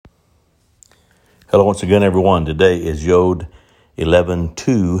Hello once again, everyone. Today is Yod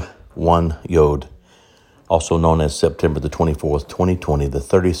 11-2-1 Yod, also known as September the 24th, 2020, the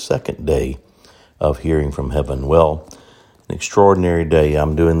 32nd day of hearing from heaven. Well, an extraordinary day.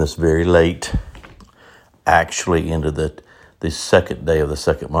 I'm doing this very late, actually into the second day of the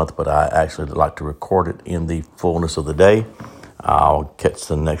second month, but I actually like to record it in the fullness of the day. I'll catch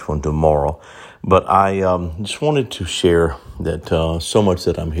the next one tomorrow. But I just wanted to share that so much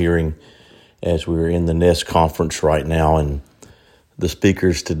that I'm hearing as we're in the Nest conference right now, and the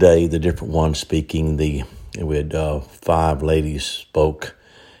speakers today, the different ones speaking, we had 5 ladies spoke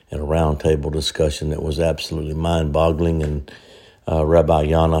in a roundtable discussion that was absolutely mind-boggling, and Rabbi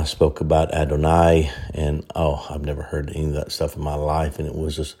Yana spoke about Adonai, and I've never heard any of that stuff in my life, and it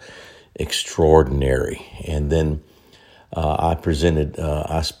was just extraordinary. And then I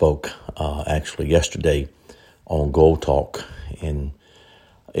spoke actually yesterday on Gold Talk, and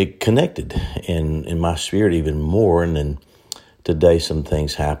it connected in my spirit even more. And then today some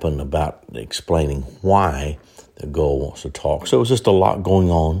things happened about explaining why the goal wants to talk. So it was just a lot going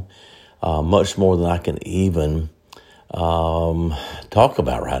on, much more than I can even talk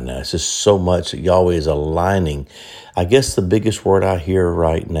about right now. It's just so much that Yahweh is aligning. I guess the biggest word I hear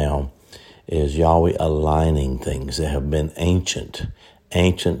right now is Yahweh aligning things that have been ancient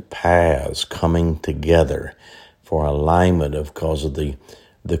paths coming together for alignment because of the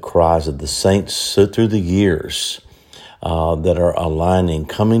cries of the saints through the years that are aligning,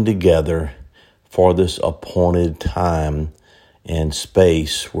 coming together for this appointed time and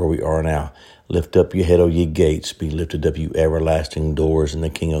space where we are now. Lift up your head, O ye gates, be lifted up, you everlasting doors, and the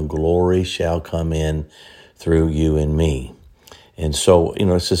King of glory shall come in through you and me. And so,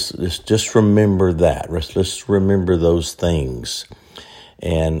 it's just remember that. Let's remember those things.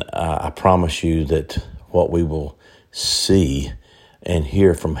 And I promise you that what we will see and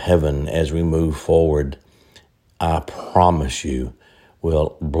hear from heaven as we move forward, I promise you,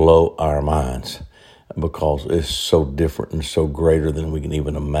 will blow our minds, because it's so different and so greater than we can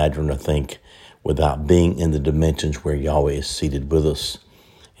even imagine or think without being in the dimensions where Yahweh is seated with us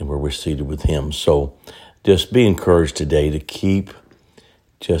and where we're seated with Him. So just be encouraged today to keep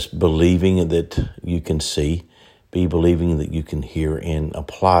just believing that you can see, be believing that you can hear, and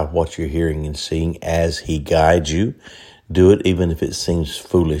apply what you're hearing and seeing as He guides you. Do it even if it seems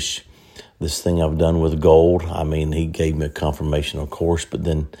foolish. This thing I've done with gold, He gave me a confirmation, of course, but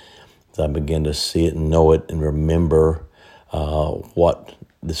then as I began to see it and know it and remember what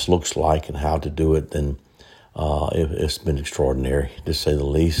this looks like and how to do it, then it's been extraordinary, to say the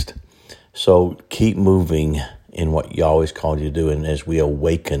least. So keep moving in what Yahweh's called you to do, and as we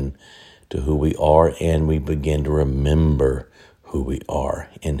awaken to who we are and we begin to remember who we are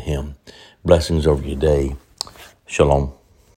in Him. Blessings over your day. Shalom.